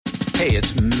Hey,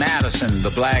 it's Madison the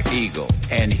Black Eagle,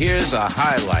 and here's a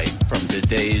highlight from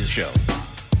today's show.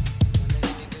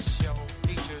 When this show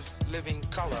features living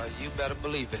color, you better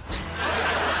believe it.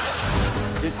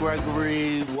 Dick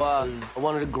Gregory was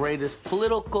one of the greatest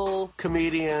political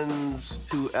comedians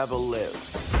to ever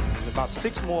live. In about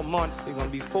 6 more months, they're going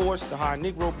to be forced to hire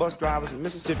Negro bus drivers in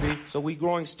Mississippi, so we're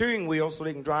growing steering wheels so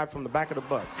they can drive from the back of the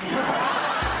bus.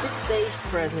 His stage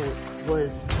presence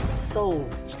was so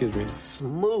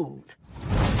smooth.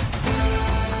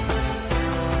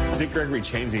 Dick Gregory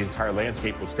changed the entire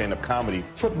landscape of stand-up comedy.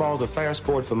 Football's a fair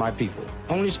sport for my people.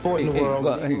 Only sport in the world.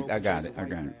 I got it.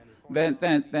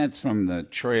 That's from the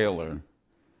trailer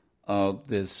of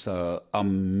this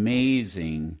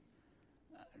amazing,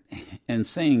 and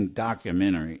saying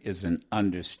documentary is an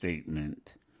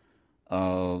understatement.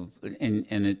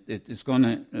 It's going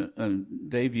to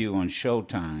debut on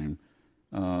Showtime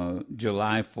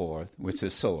July 4th, which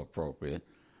is so appropriate.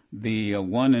 The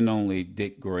one and only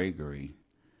Dick Gregory.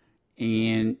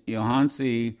 And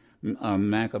Johansi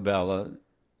Macabella,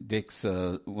 Dick's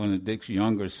one of Dick's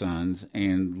younger sons,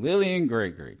 and Lillian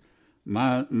Gregory,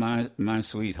 my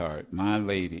sweetheart, my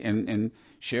lady, and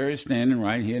Sherry's standing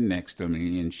right here next to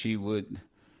me, and she would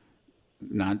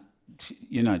not.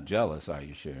 You're not jealous, are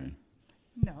you, Sherry?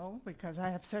 No, because I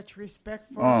have such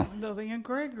respect for Lillian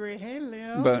Gregory. Hey,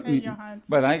 Lil. Hey, Johansi.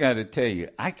 But I got to tell you,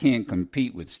 I can't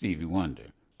compete with Stevie Wonder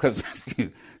because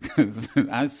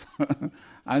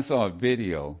I saw a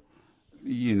video.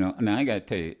 You know, and I got to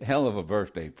tell you, hell of a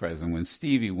birthday present when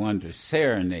Stevie Wonder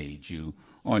serenades you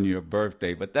on your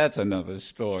birthday. But that's another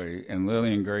story. And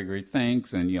Lillian Gregory,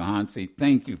 thanks. And Johansi,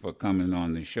 thank you for coming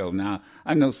on the show. Now,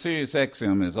 I know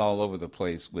SiriusXM is all over the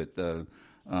place with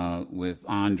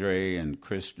Andre and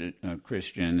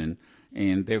Christian,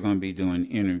 and they're going to be doing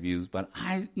interviews. But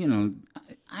I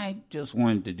just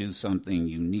wanted to do something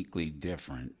uniquely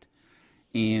different.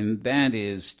 And that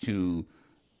is to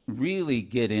really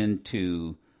get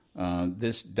into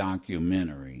this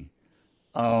documentary.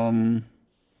 Let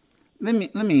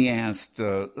me ask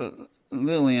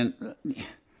Lillian,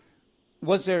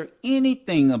 was there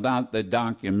anything about the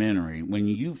documentary when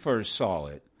you first saw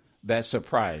it that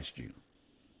surprised you?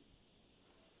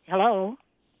 Hello.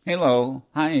 Hello.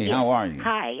 Hi. Yeah. How are you?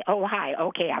 Hi. Oh, hi.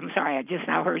 Okay. I'm sorry. I just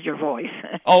now heard your voice.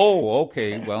 Oh,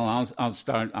 okay. Well, I'll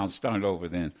start over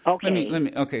then. Okay. Let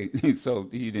me. Okay. So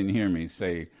you didn't hear me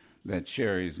say that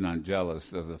Sherry's not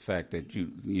jealous of the fact that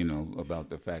about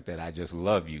the fact that I just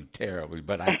love you terribly,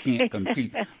 but I can't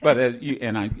compete. But as you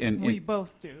and we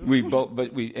both do. We both,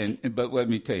 but let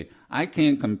me tell you, I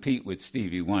can't compete with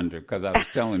Stevie Wonder because I was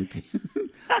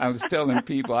telling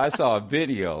people I saw a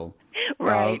video.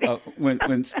 Right.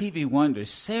 When Stevie Wonder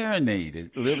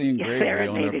serenaded Lillian Gregory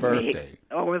on her birthday.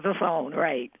 Over the phone,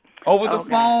 right. Over the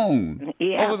phone.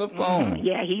 Yeah. Over the phone. Mm-hmm.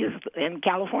 Yeah, he's in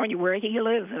California where he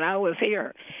lives, and I was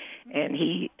here. And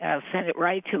he sent it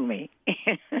right to me.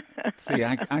 See,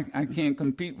 I can't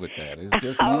compete with that. It's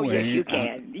just no way. Yes, you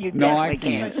can. No, I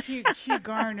can't. But she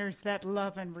garners that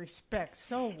love and respect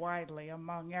so widely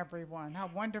among everyone. How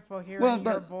wonderful hearing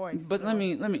your voice. But let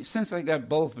me, since I got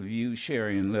both of you,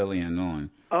 Sherry and Lillian,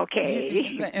 on.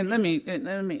 Okay. And let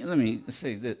me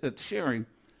say that Sherry,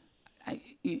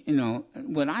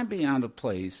 would I be out of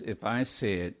place if I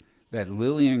said that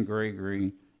Lillian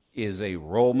Gregory is a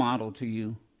role model to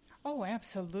you? Oh,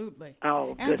 absolutely.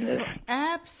 Oh, goodness.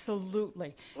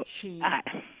 Absolutely. She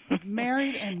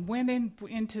married and went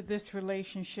into this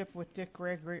relationship with Dick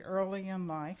Gregory early in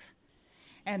life,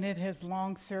 and it has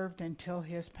long served until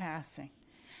his passing.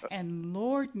 And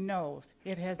Lord knows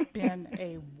it has been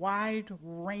a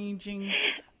wide-ranging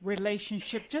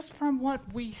relationship just from what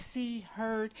we see,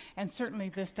 heard, and certainly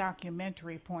this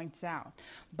documentary points out.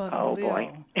 But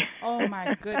boy. Oh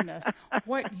my goodness,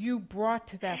 what you brought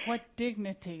to that, what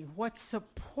dignity, what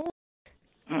support,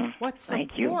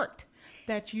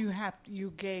 that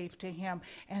you gave to him,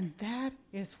 and that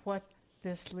is what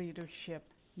this leadership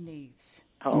needs.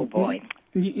 Oh boy.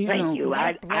 Thank you.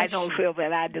 I don't feel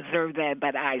that I deserve that,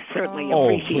 but I certainly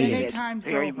appreciate it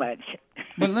very much.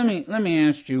 But let me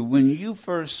ask you, when you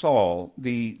first saw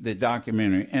the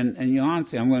documentary, and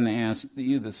Johansi, I'm going to ask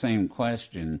you the same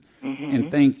question, and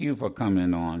thank you for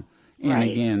coming on. And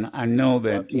again, I know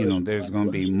that there's going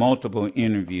to be multiple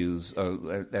interviews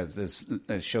as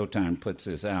Showtime puts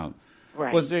this out.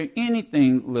 Right. Was there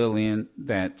anything, Lillian,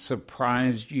 that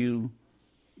surprised you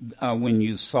when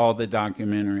you saw the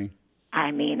documentary?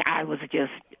 I mean, I was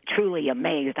just truly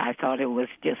amazed. I thought it was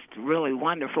just really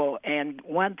wonderful. And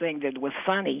one thing that was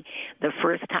funny, the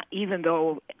first time, even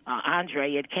though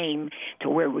Andre had came to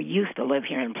where we used to live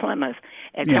here in Plymouth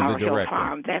at Tower Hill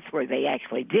Farm, that's where they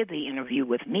actually did the interview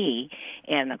with me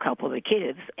and a couple of the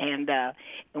kids. And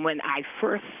when I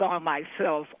first saw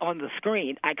myself on the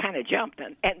screen, I kind of jumped,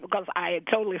 and because I had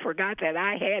totally forgot that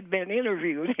I had been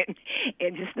interviewed,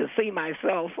 and just to see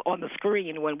myself on the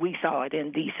screen when we saw it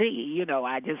in D.C., you know,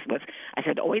 I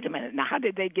said, oh, wait a minute, now how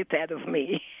did they get that of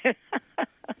me?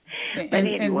 But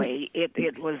anyway,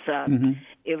 it was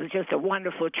just a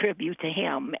wonderful tribute to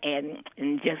him, and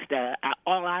just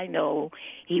all I know,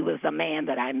 he was a man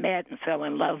that I met and fell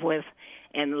in love with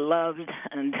and loved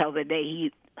until the day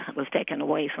he was taken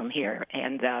away from here.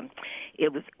 And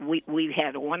we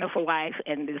had a wonderful life,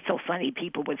 and it's so funny,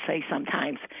 people would say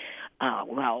sometimes,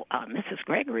 Mrs.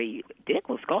 Gregory, Dick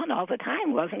was gone all the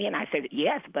time, wasn't he? And I said,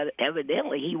 yes, but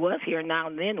evidently he was here now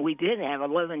and then. We did have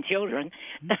 11 children.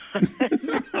 But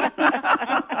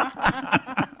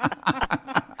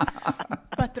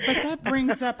that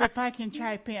brings up, if I can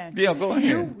chime in. Yeah, go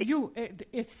ahead.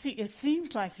 It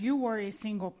seems like you were a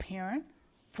single parent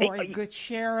for a good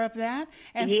share of that.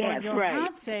 And yes, for your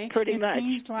fiance, it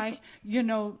seems like, you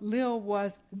know, Lil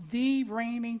was the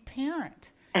reigning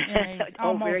parent.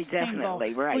 Very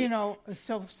definitely, right. You know,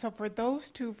 so for those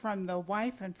two, from the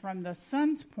wife and from the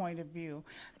son's point of view,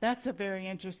 that's a very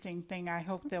interesting thing. I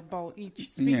hope they'll both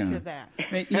each speak to that.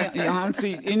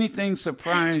 Hansi, anything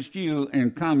surprised you,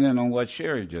 and comment on what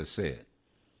Sherry just said?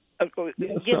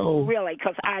 Really,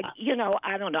 because I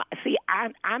don't know. See,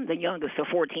 I'm the youngest of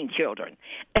 14 children.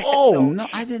 Oh, no,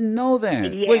 I didn't know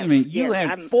that. Yes, wait a minute, you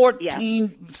had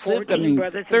 14 siblings,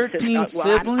 brothers 13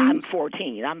 siblings? I'm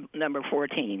 14. I'm number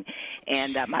 14.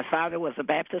 And my father was a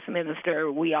Baptist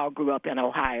minister. We all grew up in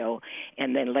Ohio,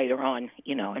 and then later on,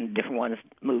 you know, and different ones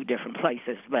moved different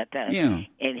places. But and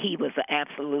he was an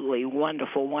absolutely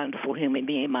wonderful, wonderful human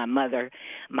being. My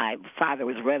father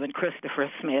was Reverend Christopher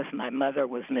Smith. My mother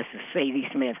was Mrs. Sadie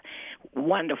Smith.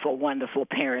 Wonderful, wonderful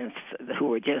parents who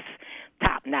were just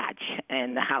top-notch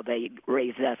in how they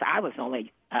raised us. I was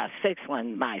only 6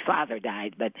 when my father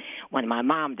died, but when my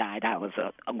mom died, I was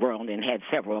grown and had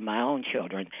several of my own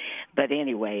children. But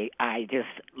anyway, I just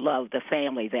loved the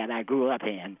family that I grew up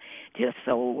in. Just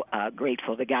so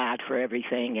grateful to God for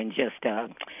everything, and just to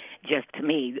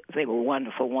me, they were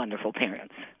wonderful, wonderful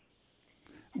parents.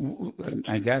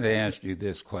 I got to ask you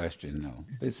this question, though.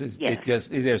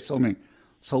 There's so many.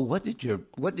 So what did your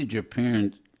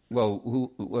parents?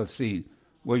 Let's see.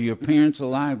 Were your parents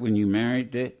alive when you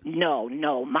married Dick? No.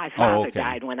 My father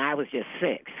died when I was just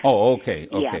 6. Oh, okay.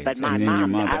 Yeah, but my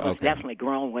mom, I was definitely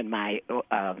grown when I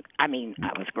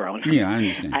was grown. Yeah, I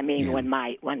understand. I mean, when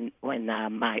my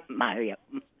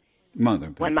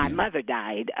mother. When my mother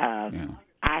died,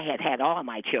 I had all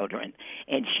my children,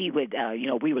 and she would,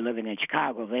 we were living in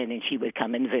Chicago then, and she would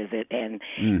come and visit, and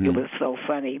it was so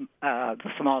funny,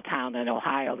 the small town in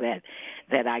Ohio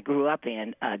that I grew up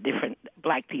in, different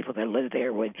black people that lived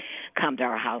there would come to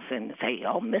our house and say,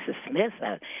 oh, Mrs. Smith,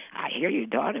 I hear your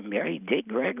daughter married Dick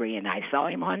Gregory, and I saw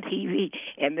him on TV.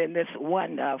 And then this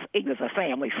one, he was a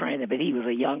family friend, but he was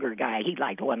a younger guy. He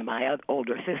liked one of my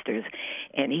older sisters,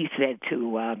 and he said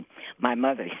to my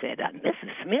mother, he said,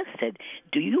 Mrs. Smith said,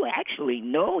 do you actually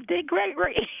know Dick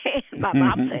Gregory? And my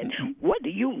mom said, what do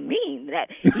you mean? That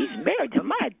he's married to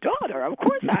my daughter? Of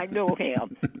course I know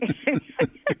him.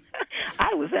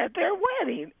 I was at their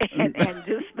wedding, and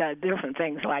just different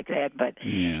things like that. But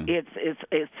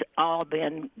it's all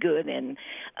been good and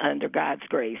under God's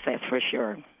grace, that's for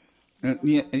sure.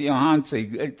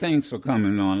 Hansi, thanks for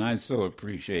coming on. I so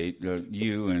appreciate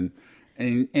you.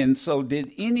 And so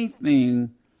did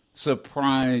anything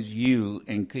surprise you,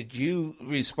 and could you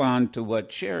respond to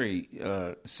what Sherry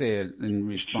said in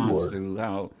response to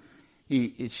how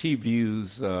she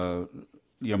views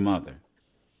your mother?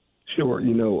 Sure.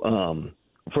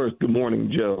 First, good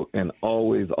morning, Joe, and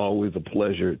always a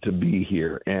pleasure to be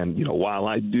here. And, while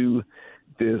I do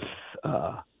this,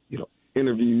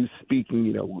 interviews,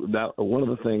 speaking, that one of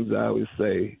the things I always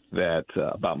say that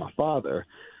about my father,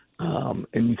 and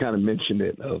you kind of mentioned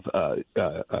it of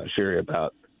Sherry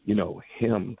about,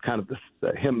 him kind of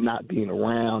him not being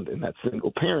around and that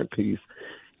single parent piece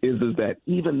is that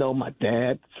even though my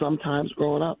dad sometimes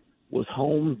growing up was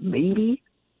home maybe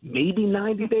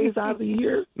 90 days out of the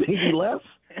year, maybe less,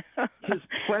 his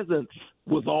presence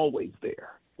was always there,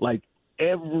 like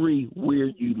everywhere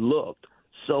you looked.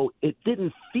 So it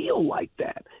didn't feel like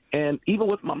that. And even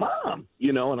with my mom,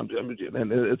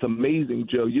 and it's amazing,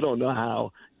 Joe, you don't know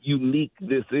how unique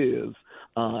this is.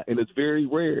 And it's very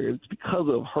rare. It's because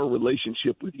of her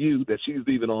relationship with you that she's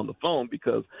even on the phone,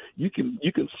 because you can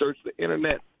search the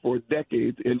internet for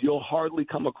decades and you'll hardly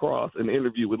come across an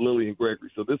interview with Lillian Gregory.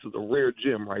 So this is a rare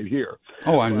gem right here.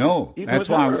 Oh, I know. That's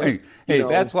why.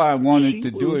 That's why I wanted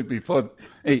to do it before.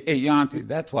 Hey, Yanti,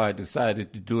 that's why I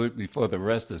decided to do it before the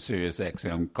rest of Sirius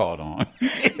XM caught on.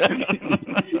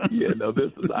 Yeah, no,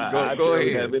 this is. I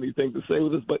don't have anything to say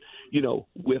with this, but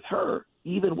with her,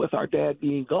 even with our dad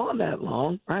being gone that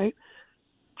long, right?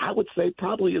 I would say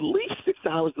probably at least 6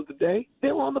 hours of the day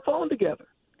they were on the phone together.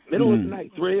 Middle of the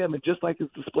night, 3 a.m., and just like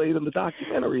it's displayed in the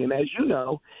documentary. And as you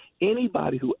know,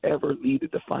 anybody who ever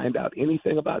needed to find out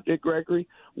anything about Dick Gregory,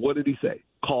 what did he say?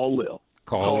 Call Lil.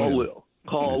 Call Lil.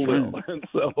 Call Lil. And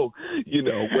so,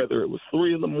 whether it was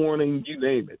 3 a.m, you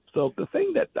name it. So the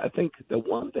thing that I think, the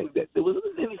one thing that there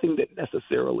wasn't anything that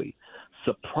necessarily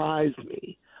surprised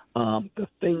me. The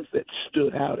things that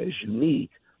stood out as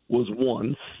unique was,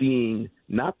 one, seeing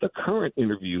not the current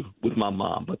interview with my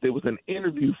mom, but there was an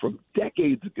interview from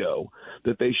decades ago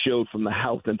that they showed from the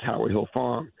house in Tower Hill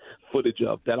Farm footage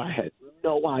of that I had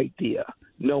no idea.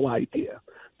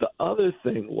 The other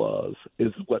thing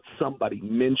is what somebody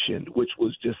mentioned, which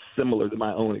was just similar to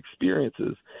my own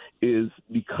experiences, is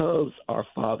because our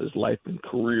father's life and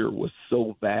career was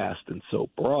so vast and so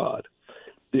broad,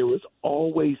 there was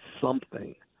always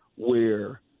something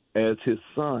where, as his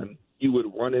son, you would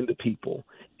run into people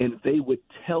and they would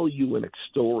tell you a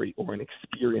story or an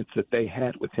experience that they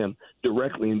had with him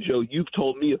directly. And Joe, you've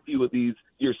told me a few of these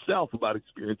yourself about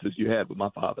experiences you had with my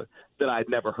father that I'd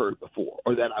never heard before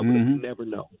or that I would have never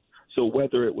known. So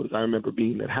whether it was, I remember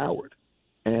being at Howard,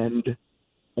 and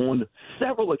on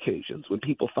several occasions when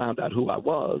people found out who I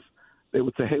was, they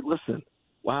would say, hey, listen,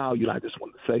 wow, I just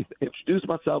wanted to introduce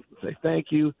myself and say thank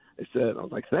you. They said, I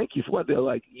was like, thank you for what? They're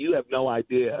like, you have no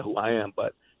idea who I am,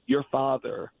 but your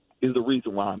father is the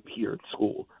reason why I'm here in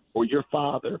school. Or your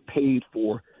father paid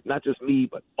for not just me,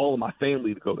 but all of my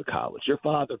family to go to college. Your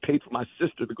father paid for my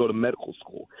sister to go to medical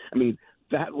school. I mean,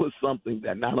 that was something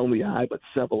that not only I, but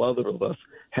several other of us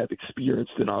have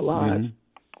experienced in our lives.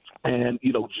 And,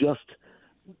 just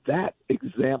that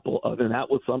example of, and that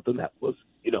was something that was,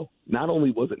 not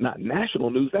only was it not national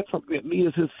news, that's something that me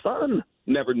as his son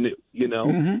never knew,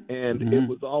 and it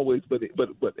was always, but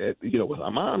with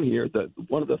our mom here,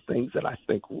 one of the things that I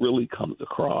think really comes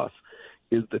across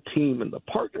is the team and the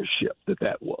partnership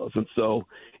that was. And so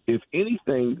if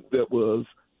anything that was,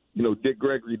 Dick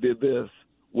Gregory did this,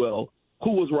 well,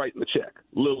 who was writing the check?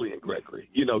 Lillian Gregory,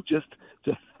 just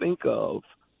to think of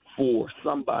for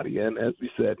somebody. And as we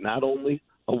said, not only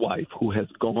a wife who has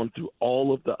gone through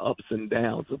all of the ups and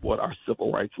downs of what our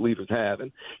civil rights leaders have.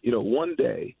 And, one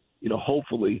day,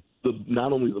 hopefully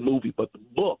not only the movie, but the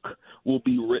book will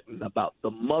be written about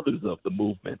the mothers of the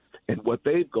movement and what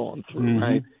they've gone through,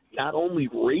 right? Not only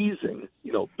raising,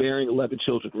 bearing 11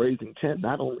 children, raising 10,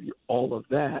 not only all of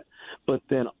that, but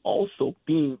then also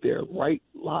being there right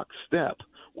lockstep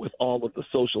with all of the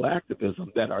social activism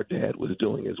that our dad was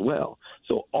doing as well.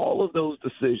 So all of those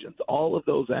decisions, all of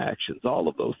those actions, all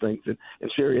of those things, and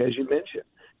Sherry, as you mentioned,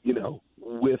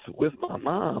 with my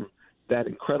mom, that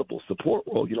incredible support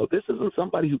role. This isn't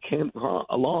somebody who came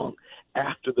along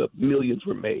after the millions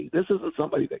were made. This isn't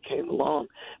somebody that came along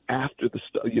after the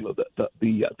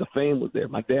fame was there.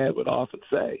 My dad would often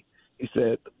say, he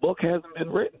said, the book hasn't been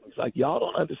written. He's like, y'all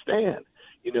don't understand,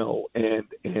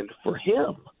 and for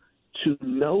him to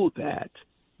know that,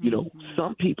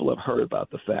 some people have heard about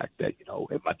the fact that,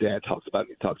 and my dad talks about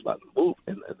it, he talks about in the movie,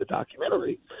 in the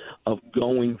documentary, of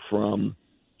going from,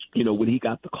 when he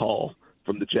got the call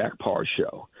from the Jack Paar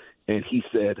show, and he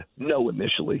said no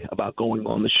initially about going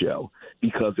on the show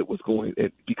because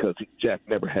because Jack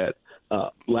never had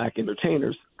black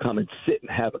entertainers come and sit and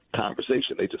have a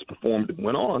conversation. They just performed and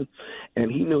went on,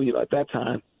 and he knew, at that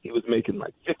time he was making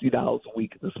like $50 a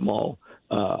week in a small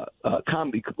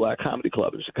black comedy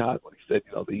club in Chicago. And he said,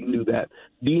 he knew that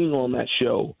being on that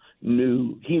show he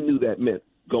knew that meant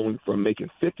going from making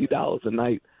 $50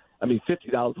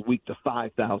 a week to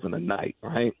 $5,000 a night,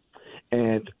 right?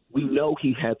 And we know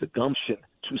he had the gumption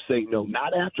to say no,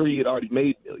 not after he had already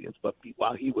made millions, but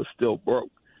while he was still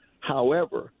broke.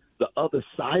 However, the other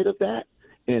side of that,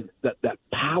 and that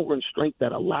power and strength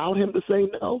that allowed him to say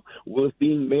no, with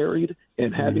being married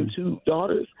and having 2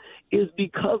 daughters, is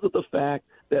because of the fact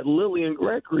that Lillian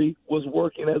Gregory was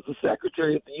working as the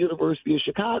secretary at the University of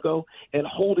Chicago and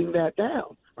holding that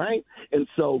down, right? And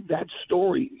so that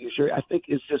story, Sherry, I think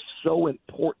is just so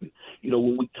important,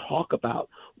 when we talk about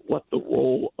what the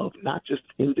role of not just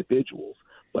individuals,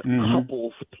 but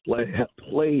couples have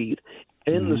played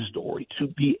in the story, to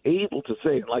be able to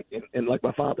say, like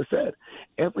my father said,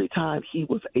 every time he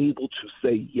was able to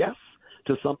say yes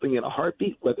to something in a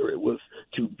heartbeat, whether it was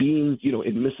to being,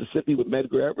 in Mississippi with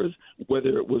Medgar Evers,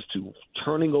 whether it was to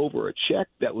turning over a check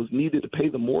that was needed to pay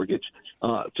the mortgage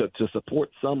to support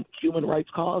some human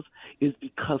rights cause, is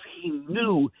because he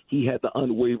knew he had the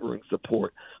unwavering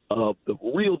support of the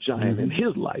real giant in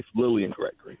his life, Lillian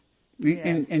Gregory.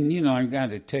 Yes. And I got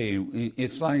to tell you,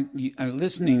 it's like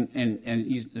listening, and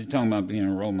you're talking about being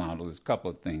a role model. There's a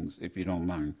couple of things, if you don't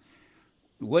mind.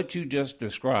 What you just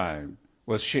described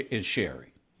is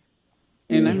Sherry.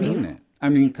 And I mean that. I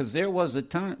mean, because there was a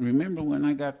time, remember when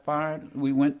I got fired,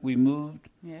 we moved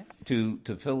to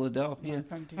Philadelphia.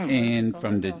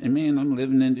 I'm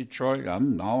living in Detroit.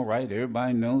 I'm all right.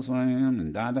 Everybody knows who I am.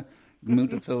 And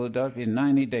moved to Philadelphia. In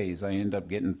 90 days, I end up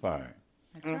getting fired.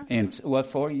 That's right. And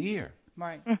for a year.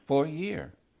 Right. For a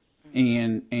year.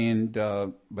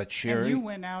 But Sherry, and you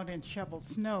went out and shoveled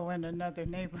snow in another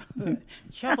neighborhood.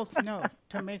 Shoveled snow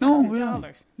to make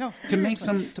 $100. No,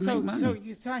 seriously. to make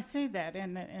money. So I say that,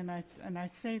 and I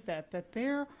say that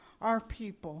there are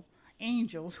people,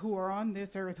 angels, who are on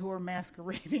this earth who are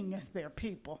masquerading as their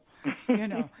people.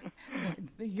 Your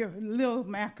little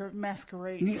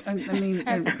masquerades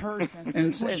as a person,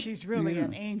 when she's really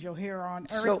an angel here on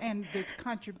earth, and the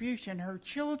contribution her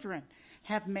children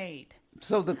have made.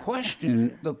 So the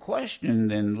question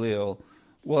then, Lil,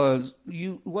 was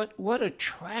what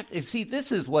attracted? See,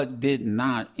 this is what did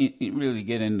not really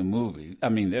get in the movie. I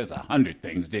mean, there's 100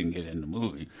 things didn't get in the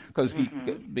movie because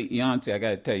Beyonce, I got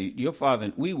to tell you, your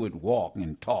father, we would walk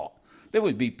and talk. There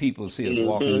would be people see us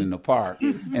walking in the park,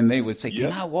 and they would say,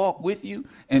 "Can I walk with you?"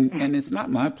 And it's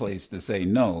not my place to say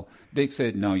no. Dick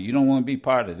said, "No, you don't want to be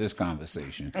part of this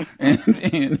conversation."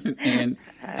 And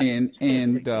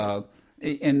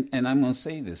I'm going to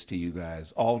say this to you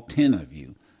guys, all 10 of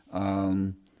you.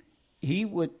 He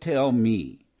would tell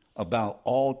me about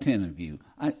all 10 of you.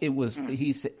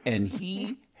 He said, and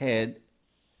he had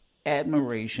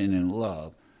admiration and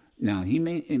love. Now,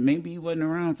 maybe he wasn't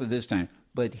around for this time,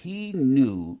 but he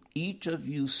knew each of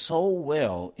you so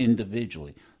well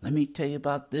individually. Let me tell you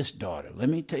about this daughter. Let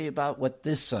me tell you about what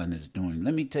this son is doing.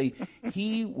 Let me tell you,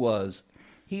 he was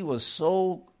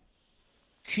so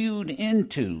cued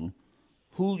into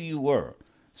who you were.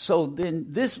 So then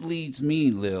this leads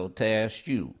me, Lil, to ask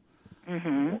you,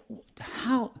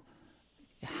 how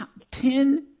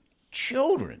 10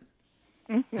 children,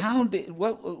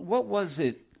 what was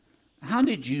it, how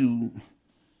did you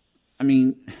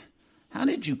you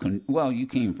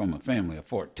came from a family of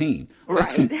 14.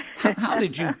 Right. How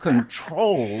did you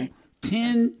control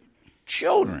 10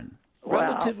 children,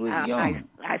 relatively young?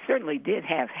 I certainly did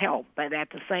have help, but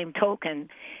at the same token,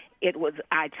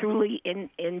 I truly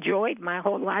enjoyed my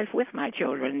whole life with my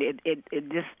children. It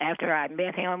just, after I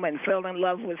met him and fell in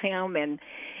love with him, and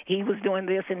he was doing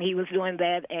this and he was doing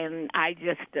that, and I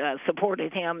just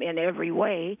supported him in every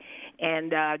way,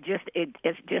 and it's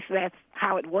just that's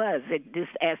how it was. It just,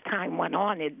 as time went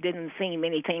on, it didn't seem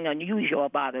anything unusual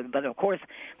about it. But of course,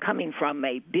 coming from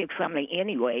a big family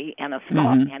anyway, and a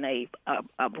small and a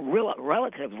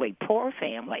relatively poor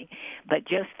family, but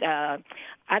just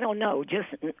I don't know,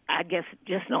 I guess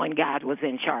knowing God was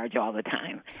in charge all the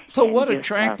time. So what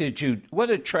attracted you? What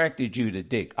attracted you to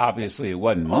Dick? Obviously, it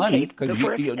wasn't money, because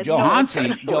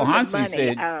Johansi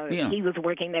said he was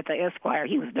working at the Esquire.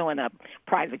 He was doing a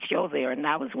private show there, and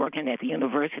I was working at the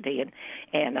university.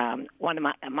 And one of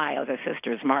my other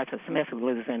sisters, Martha Smith, who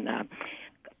lives in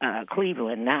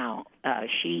Cleveland now,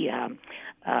 she and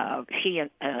a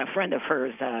friend of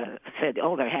hers said,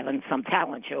 they're having some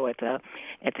talent show at the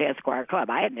Esquire Club.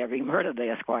 I had never even heard of the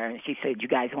Esquire, and she said, "You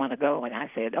guys want to go?" And I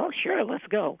said, "Oh, sure, let's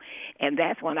go." And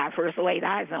that's when I first laid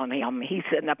eyes on him. He's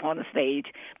sitting up on the stage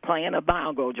playing a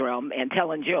bongo drum and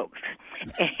telling jokes.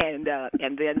 And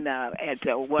then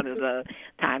at one of the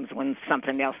times when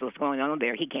something else was going on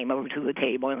there, he came over to the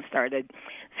table and started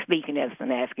speaking us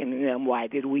and asking them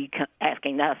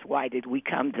asking us why did we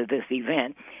come to this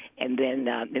event. And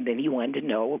then he wanted to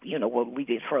know, what we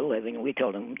did for a living. And we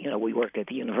told him, we worked at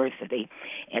the university.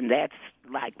 And that's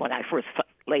like when I first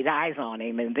laid eyes on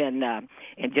him, and then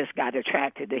and just got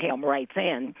attracted to him right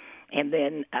then. And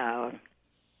then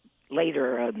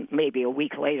later, maybe a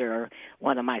week later,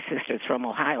 one of my sisters from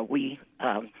Ohio,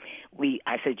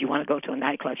 I said, "You want to go to a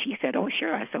nightclub?" She said, "Oh,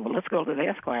 sure." I said, "Well, let's go to the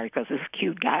Esquire, because this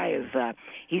cute guy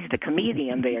he's the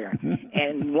comedian there."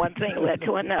 And one thing led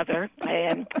to another,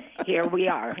 and here we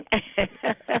are.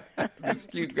 This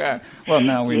cute guy. Well,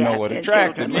 now we know what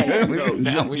attracted him.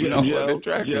 Now we know what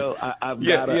attracted him.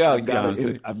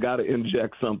 I've got to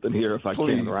inject something here if I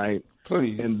can, right?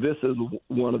 Please. And this is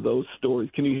one of those stories.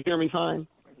 Can you hear me fine?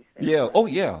 Yeah. Oh,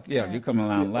 yeah. Yeah. You're coming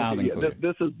around loud and clear.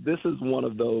 This is one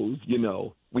of those,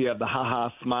 we have the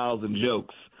ha-ha smiles and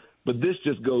jokes, but this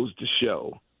just goes to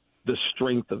show the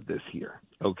strength of this here,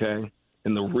 okay,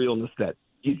 and the realness that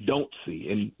you don't see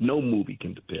and no movie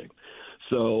can depict.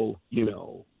 So,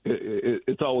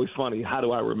 it's always funny. How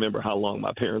do I remember how long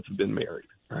my parents have been married,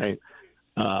 right?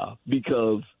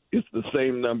 Because it's the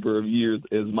same number of years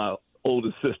as my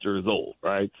oldest sister is old,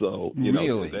 right? So,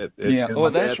 really?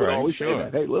 That's right. Always sure. Say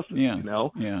that. Hey, listen,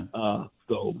 Yeah.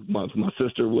 So my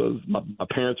sister my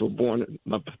parents were born.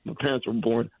 My parents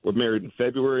were married in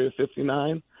February of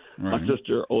 '59. Right.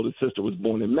 My oldest sister, was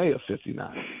born in May of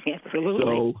 '59. Absolutely.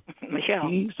 So Michelle.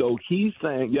 He's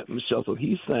saying, Michelle. So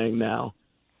he's saying now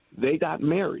they got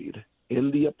married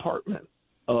in the apartment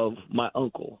of my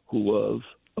uncle, who was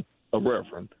a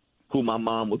reverend, who my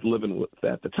mom was living with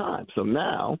at the time. So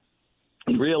now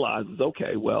he realizes,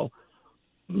 okay, well,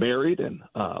 married and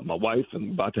my wife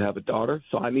and about to have a daughter,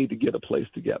 so I need to get a place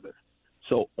together.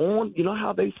 So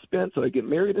how they spent, so they get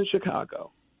married in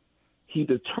Chicago. He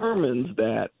determines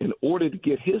that in order to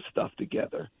get his stuff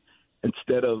together,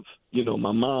 instead of,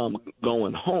 my mom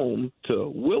going home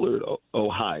to Willard,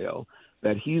 Ohio,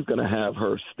 that he's going to have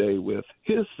her stay with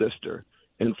his sister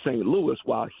in St. Louis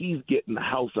while he's getting the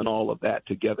house and all of that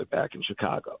together back in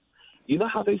Chicago. You know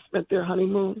how they spent their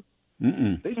honeymoon?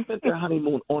 Mm-mm. They spent their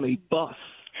honeymoon on a bus,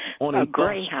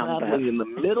 traveling in the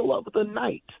middle of the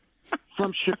night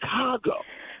from Chicago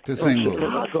to St.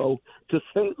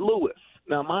 Louis.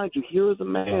 Now, mind you, here is a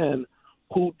man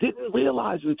who didn't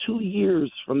realize that 2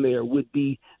 years from there would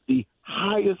be the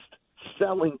highest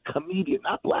selling comedian,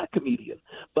 not black comedian,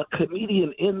 but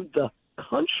comedian in the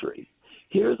country.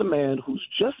 Here's a man who's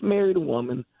just married a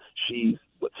woman. She's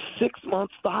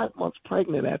 5 months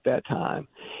pregnant at that time,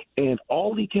 and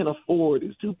all he can afford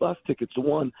is 2 bus tickets.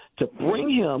 One to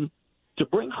bring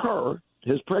her,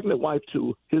 his pregnant wife,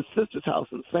 to his sister's house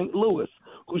in St. Louis,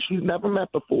 who she's never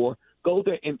met before. Go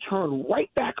there and turn right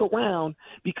back around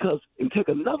and take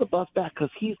another bus back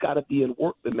because he's got to be in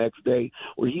work the next day,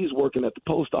 where he's working at the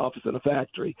post office in a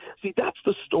factory. See, that's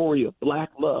the story of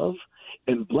black love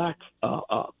and black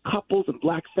couples and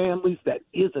black families that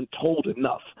isn't told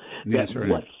enough. That's right.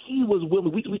 What he was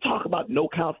willing, we talk about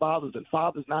no-count fathers and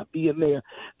fathers not being there,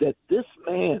 that this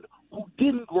man who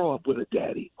didn't grow up with a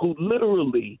daddy, who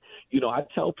literally, I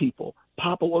tell people,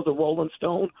 Papa was a Rolling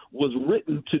Stone, was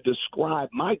written to describe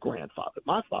my grandfather,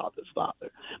 my father's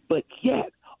father. But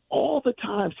yet, all the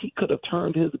times he could have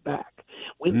turned his back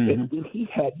when he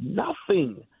had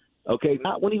nothing, okay,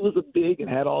 not when he was a big and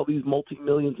had all these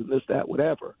multi-millions and this, that,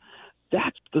 whatever.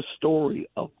 That's the story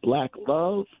of black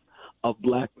love, of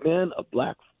black men, of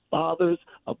black fathers,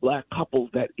 of black couples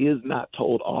that is not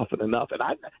told often enough. And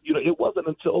it wasn't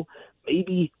until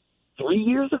maybe 3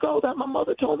 years ago that my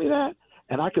mother told me that.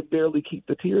 And I could barely keep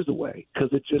the tears away because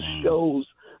it just shows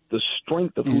the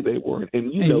strength of who they were.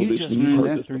 And you this, and you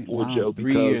heard this before, Joe,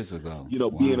 because, 3 years ago.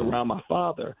 Being around my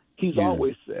father, he's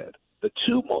always said the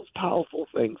 2 most powerful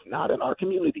things, not in our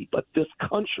community, but this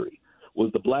country, was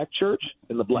the black church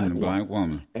and the black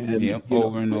woman. And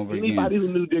over and over again. Anybody who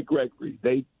knew Dick Gregory,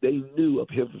 they knew of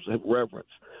his reverence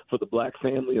for the black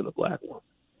family and the black woman.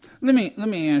 Let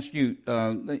me ask you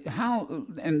how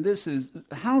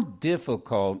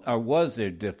difficult, or was there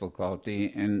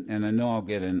difficulty? And I know I'll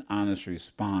get an honest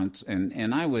response.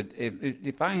 And I would,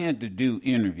 if I had to do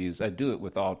interviews, I'd do it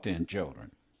with all 10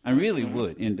 children. I really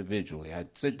would individually.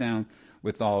 I'd sit down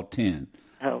with all 10.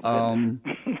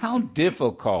 How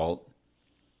difficult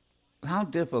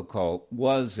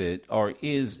was it, or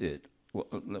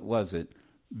was it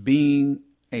being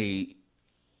a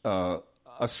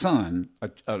son,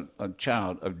 a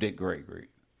child of Dick Gregory?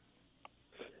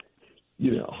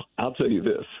 I'll tell you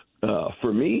this.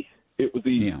 For me, it was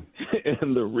easy.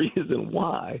 And the reason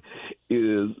why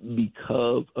is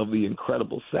because of the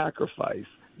incredible sacrifice,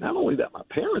 not only that my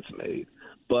parents made,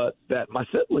 but that my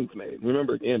siblings made.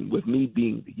 Remember, again, with me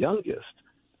being the youngest,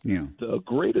 the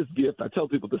greatest gift, I tell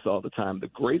people this all the time, the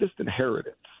greatest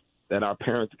inheritance that our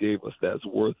parents gave us that's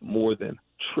worth more than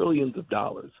trillions of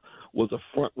dollars was a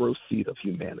front row seat of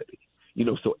humanity.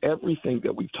 So everything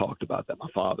that we've talked about that my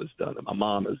father's done and my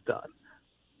mom has done,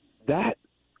 that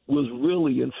was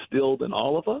really instilled in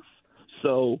all of us.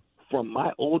 So from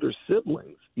my older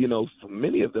siblings, so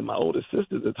many of them, my older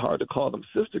sisters, it's hard to call them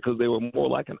sister because they were more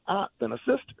like an aunt than a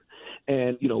sister.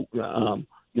 And,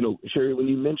 Sherry, when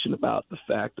you mentioned about the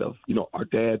fact of, our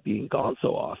dad being gone so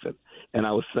often, and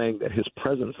I was saying that his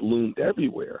presence loomed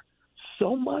everywhere,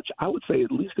 so much, I would say,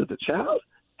 at least as a child,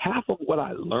 half of what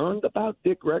I learned about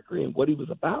Dick Gregory and what he was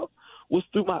about was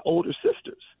through my older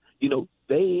sisters.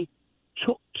 They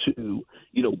took to,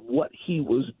 what he he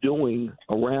was doing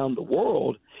around the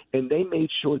world, and they made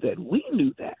sure that we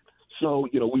knew that. So,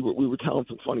 we were telling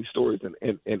some funny stories,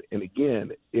 and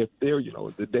again, if there,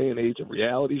 the day and age of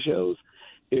reality shows,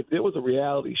 if there was a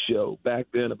reality show back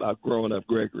then about growing up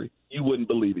Gregory, you wouldn't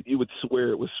believe it. You would swear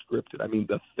it was scripted. I mean,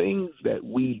 the things that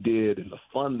we did and the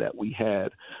fun that we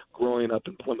had growing up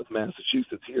in Plymouth,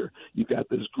 Massachusetts here, you got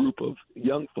this group of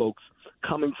young folks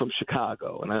coming from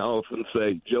Chicago. And I often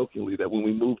say jokingly that when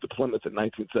we moved to Plymouth in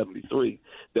 1973,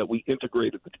 that we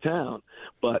integrated the town,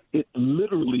 but it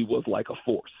literally was like a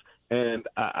force. And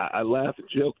I laugh and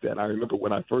joke that I remember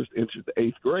when I first entered the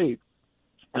 8th grade,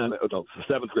 and no,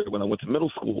 7th grade when I went to middle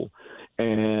school,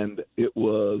 and it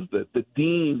was the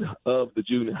dean of the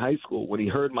junior high school. When he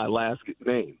heard my last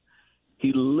name,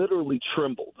 he literally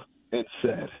trembled and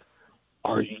said,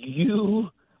 "Are you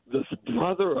the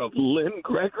brother of Lynn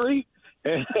Gregory?"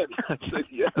 And I said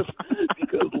yes,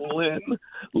 because Lynn,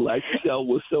 like Michelle,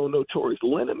 was so notorious.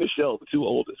 Lynn and Michelle, the two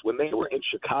oldest, when they were in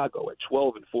Chicago at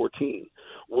 12 and 14,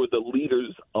 were the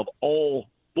leaders of all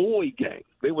boy gangs.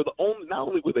 They were not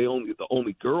only were they the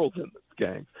only girls in the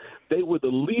gangs, they were the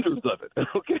leaders of it.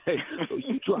 Okay, so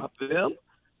you drop them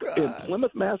in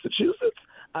Plymouth, Massachusetts.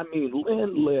 I mean,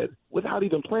 Lynn led without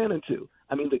even planning to.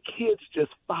 I mean, the kids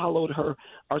just followed her.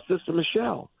 Our sister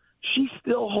Michelle, she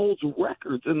still holds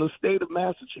records in the state of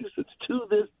Massachusetts to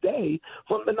this day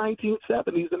from the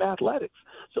 1970s in athletics.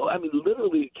 So, I mean,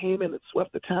 literally it came in and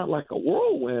swept the town like a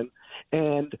whirlwind.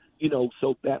 And,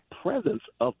 so that presence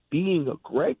of being a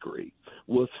Gregory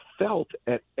was felt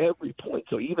at every point.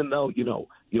 So even though,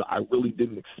 I really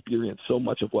didn't experience so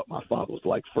much of what my father was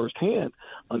like firsthand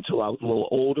until I was a little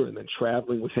older and then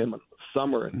traveling with him in the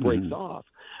summer and breaks off.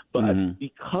 But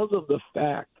because of the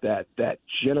fact that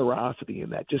generosity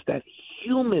and that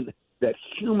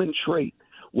human trait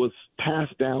was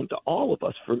passed down to all of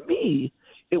us, for me,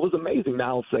 it was amazing.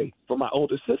 Now I'll say for my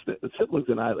older siblings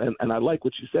and I like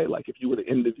what you say, like if you were to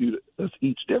interview us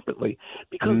each differently,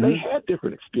 because they had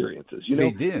different experiences.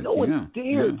 They did. No one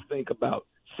dared think about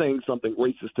saying something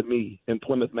racist to me in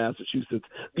Plymouth, Massachusetts,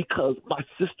 because my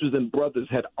sisters and brothers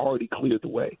had already cleared the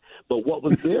way. But what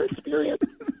was their experience?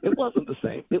 It wasn't the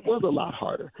same. It was a lot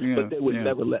harder, but they would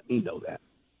never let me know that.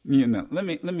 Let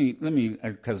me,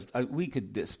 because we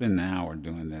could spend an hour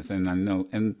doing this, and I know,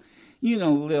 and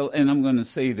Lil, and I'm going to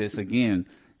say this again,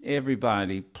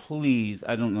 everybody, please,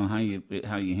 I don't know how you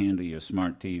handle your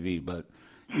smart TV, but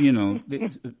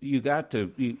you got to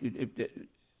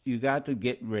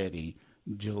get ready.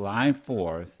 July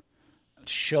 4th,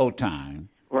 Showtime.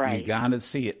 Right. You got to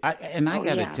see it. I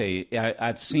got to tell you,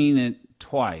 I've seen it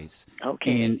twice.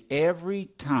 Okay. And every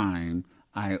time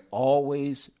a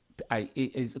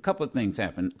couple of things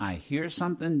happen. I hear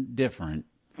something different,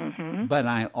 but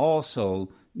I also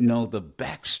know the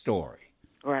backstory.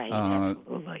 Right.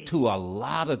 Absolutely. To a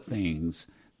lot of things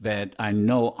that I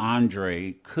know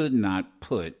Andre could not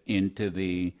put into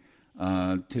the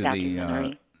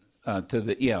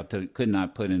could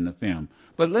not put in the film.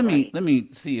 But let me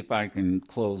see if I can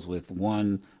close with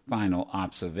one final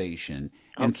observation.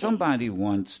 Okay. And somebody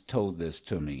once told this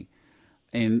to me,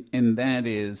 and that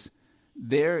is,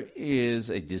 there is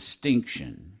a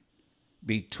distinction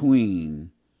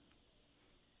between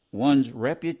one's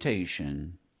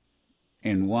reputation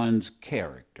and one's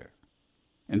character.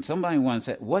 And somebody once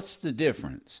said, "What's the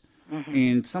difference?"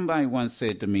 And somebody once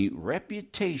said to me,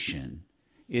 reputation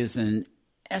is an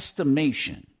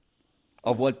estimation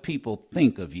of what people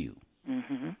think of you.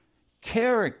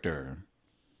 Character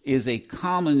is a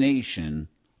combination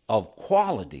of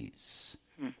qualities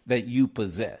that you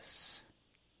possess.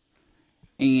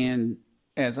 And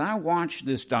as I watched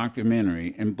this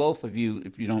documentary, and both of you,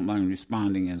 if you don't mind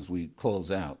responding as we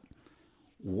close out,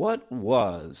 what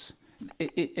was,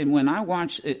 and when I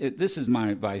watched, this is my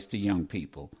advice to young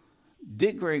people,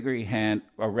 Dick Gregory had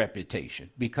a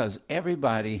reputation because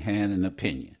everybody had an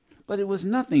opinion, but it was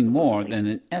nothing more than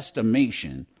an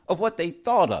estimation of what they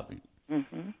thought of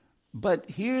him. But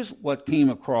here's what came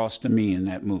across to me in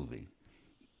that movie.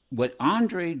 What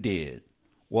Andre did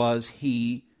was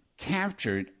he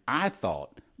captured, I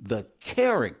thought, the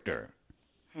character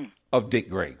of Dick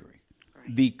Gregory,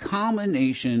 the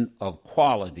combination of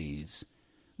qualities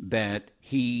that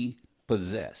he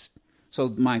possessed. So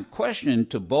my question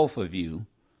to both of you,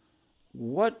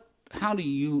 what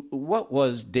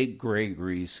was Dick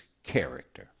Gregory's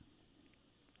character?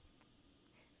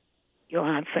 You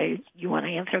want to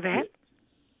answer that?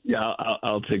 Yeah,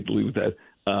 I'll take the lead with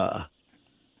that.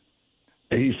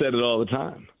 He said it all the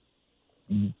time,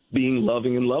 being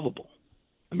loving and lovable.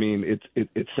 I mean,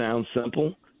 it sounds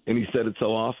simple, and he said it so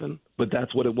often, but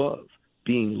that's what it was,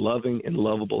 being loving and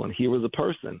lovable. And here was a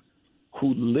person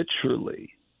who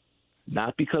literally,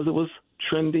 not because it was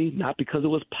trendy, not because it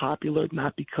was popular,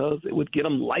 not because it would get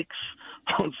him likes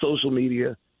on social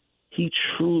media, he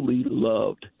truly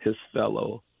loved his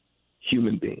fellow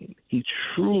human being. He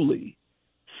truly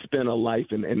spent a life,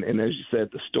 and as you said,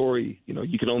 the story,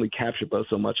 you can only capture but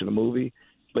so much in a movie,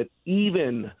 but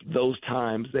even those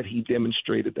times that he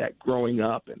demonstrated that growing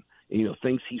up and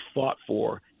things he fought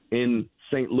for in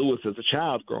St. Louis as a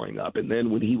child growing up, and then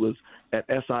when he was at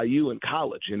SIU in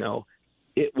college,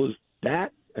 it was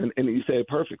that, and you said it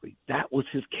perfectly, that was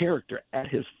his character. At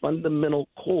his fundamental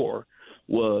core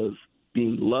was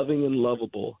being loving and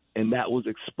lovable, and that was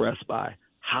expressed by,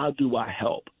 how do I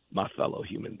help my fellow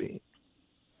human being?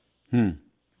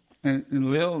 And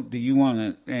Lil, do you want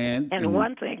to add? And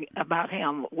one thing about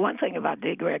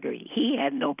Dick Gregory, he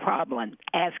had no problem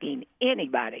asking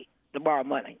anybody to borrow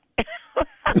money.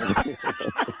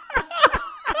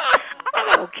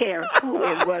 I don't care who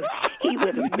it was. He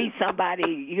would meet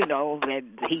somebody,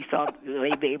 that he thought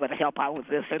they'd be able to help out with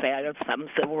this or that, or some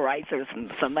civil rights or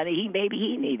some money he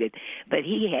needed. But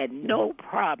he had no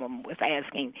problem with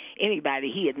asking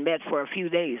anybody he had met for a few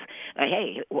days,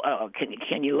 hey,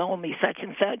 can you loan me such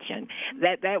and such? And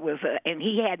that was, and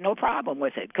he had no problem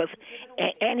with it,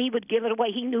 and he would give it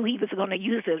away. He knew he was going to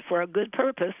use it for a good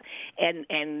purpose, and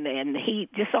he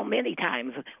just so many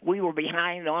times we were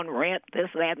behind on rent, this,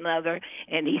 that, and other.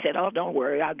 And he said, "Oh, don't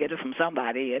worry, I'll get it from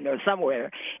somebody or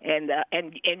somewhere." And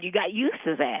you got used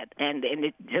to that, and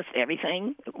it just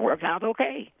everything worked out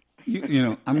okay.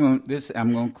 I'm going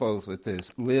to close with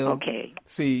this, Lil. Okay.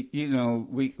 See,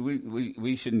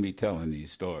 we shouldn't be telling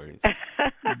these stories.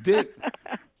 Dick,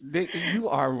 you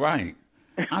are right.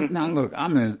 Now look,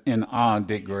 I'm in awe of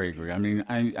Dick Gregory. I mean,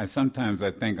 I sometimes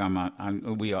I think a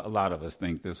lot of us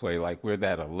think this way, like we're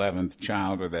that 11th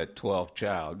child or that 12th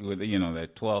child, with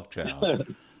that 12th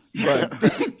child. But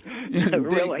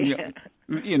really, Dick,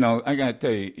 I got to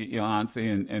tell you, your auntie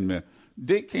and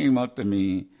Dick came up to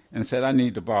me and said, "I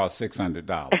need to borrow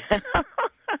 $600."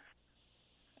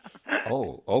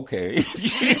 Oh, okay.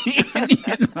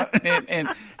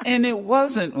 and it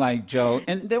wasn't like Joe,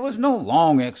 and there was no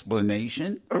long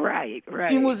explanation. Right.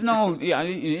 It was no. Yeah, I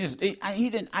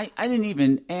didn't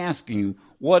even ask him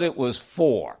what it was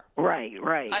for. Right.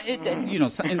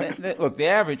 Look, the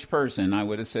average person, I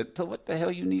would have said, "So what the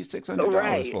hell you need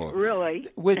 $600 for?" Really.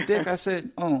 With Dick, I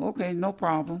said, "Oh, okay, no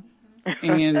problem,"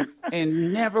 and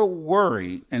never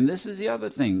worried. And this is the other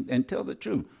thing, and tell the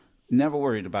truth, never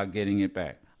worried about getting it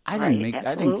back. I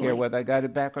didn't care whether I got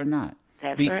it back or not.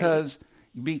 That's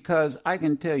because I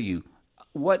can tell you,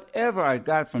 whatever I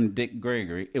got from Dick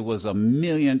Gregory, it was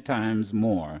 1,000,000 times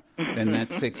more than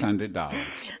that $600.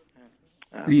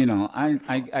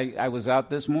 I was out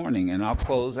this morning, and I'll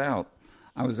close out.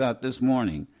 I was out this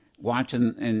morning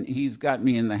watching, and he's got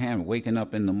me in the habit waking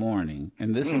up in the morning.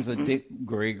 And this is a Dick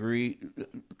Gregory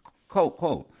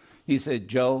quote. He said,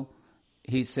 "Joe,"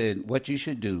 he said, "what you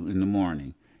should do in the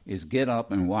morning is get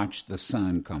up and watch the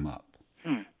sun come up."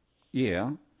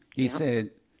 Yeah. He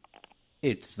said,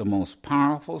 "It's the most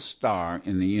powerful star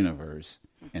in the universe,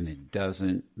 and it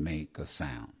doesn't make a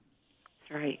sound."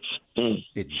 That's right.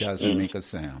 It doesn't make a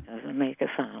sound. Doesn't make a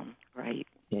sound, right.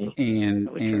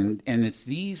 And it's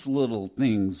these little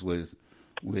things with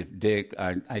Dick.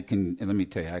 I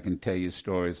can tell you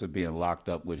stories of being locked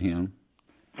up with him.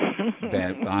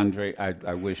 That Andre,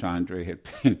 I wish Andre had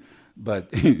been,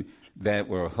 but that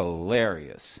were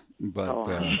hilarious. But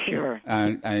sure.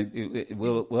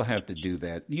 We'll have to do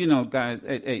that. Guys.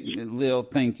 Hey, Lil,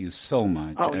 thank you so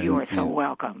much. Oh, you are so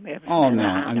welcome. My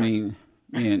honor.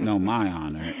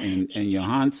 And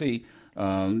Johansi,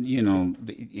 I'm going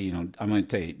to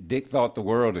tell you, Dick thought the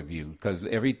world of you, because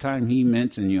every time he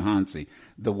mentioned Johansi,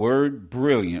 the word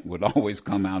 "brilliant" would always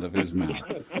come out of his mouth.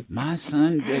 My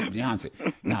son, Dick Johansi.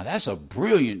 Now, that's a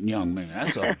brilliant young man.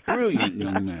 That's a brilliant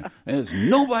young man. There's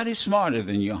nobody smarter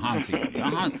than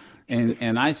Johansi.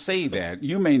 And I say that.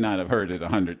 You may not have heard it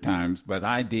 100 times, but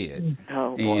I did.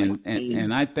 Oh, boy.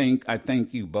 And I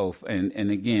thank you both.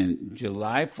 And again,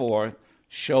 July 4th,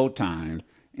 Showtime.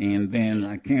 And then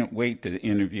I can't wait to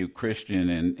interview Christian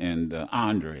and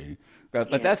Andre.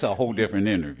 But that's a whole different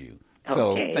interview.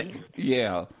 So,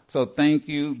 So thank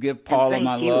you. Give Paula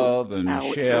my love, and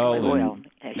Michelle and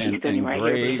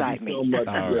Greg. So much,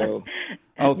 Joe.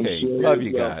 Okay. Love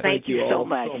you guys. Thank you so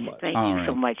much. Thank you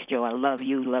so right. much, Joe. I love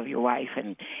you. Love your wife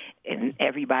and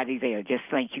everybody there. Just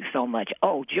thank you so much.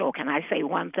 Oh, Joe, can I say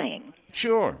one thing?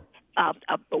 Sure. A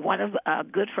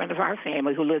good friend of our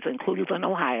family who lives in Cleveland,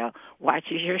 Ohio,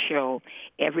 watches your show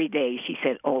every day. She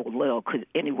said, "Oh, Lil,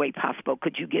 any way possible,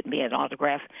 could you get me an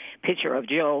autographed picture of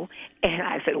Joe?" And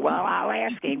I said, "Well, I'll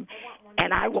ask him."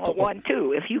 And I want one,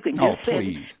 too. If you can just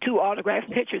send 2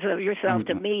 autographed pictures of yourself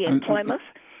to me in Plymouth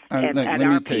at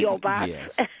our P.O. box.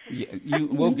 Yes.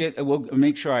 We'll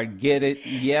make sure I get it.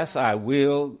 Yes, I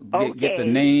will. Get the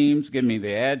names, give me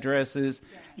the addresses.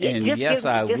 And yes,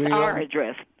 I will. Just our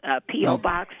address, P.O.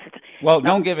 Box. Well,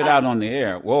 don't give it out on the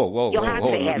air. Whoa.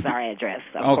 Yohansi has our address.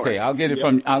 Okay, I'll get it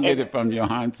from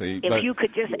Yohansi. If you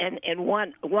could just and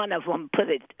one of them put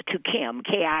it to Kim,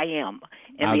 Kim,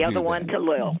 and I'll the other one to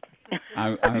Lil.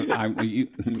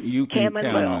 You can count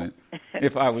on it.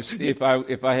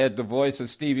 If I had the voice of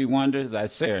Stevie Wonder,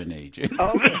 I'd serenade you.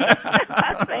 Okay,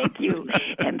 thank you,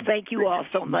 and thank you all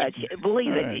so much.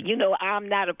 Believe it, I'm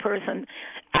not a person.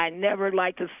 I never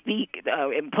like to speak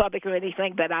in public or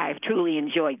anything, but I've truly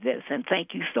enjoyed this, and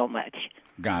thank you so much.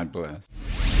 God bless.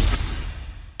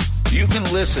 You can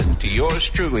listen to yours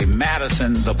truly,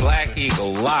 Madison the Black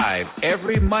Eagle, live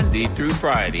every Monday through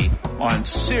Friday on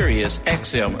Sirius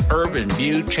XM Urban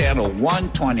View Channel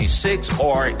 126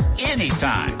 or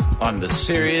anytime on the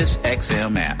Sirius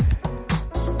XM app.